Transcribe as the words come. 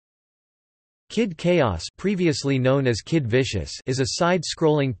Kid Chaos, previously known as Kid Vicious, is a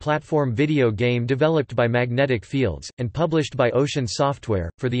side-scrolling platform video game developed by Magnetic Fields, and published by Ocean Software,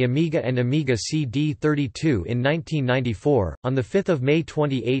 for the Amiga and Amiga CD32 in 1994. On 5 May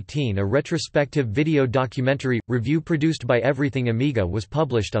 2018 a retrospective video documentary, review produced by Everything Amiga was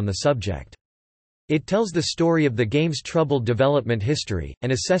published on the subject. It tells the story of the game's troubled development history,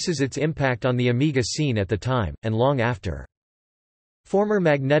 and assesses its impact on the Amiga scene at the time, and long after. Former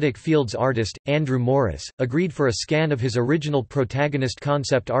Magnetic Fields artist, Andrew Morris, agreed for a scan of his original protagonist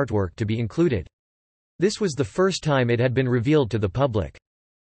concept artwork to be included. This was the first time it had been revealed to the public.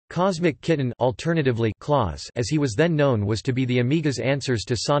 Cosmic Kitten, alternatively Claus, as he was then known, was to be the Amiga's answers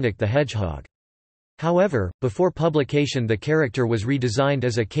to Sonic the Hedgehog. However, before publication the character was redesigned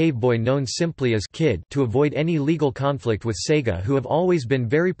as a cave boy known simply as Kid to avoid any legal conflict with Sega, who have always been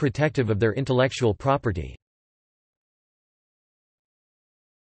very protective of their intellectual property.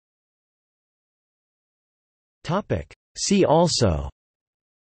 See also: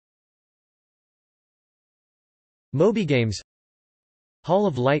 Moby Games, Hall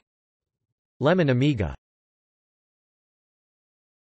of Light, Lemon Amiga.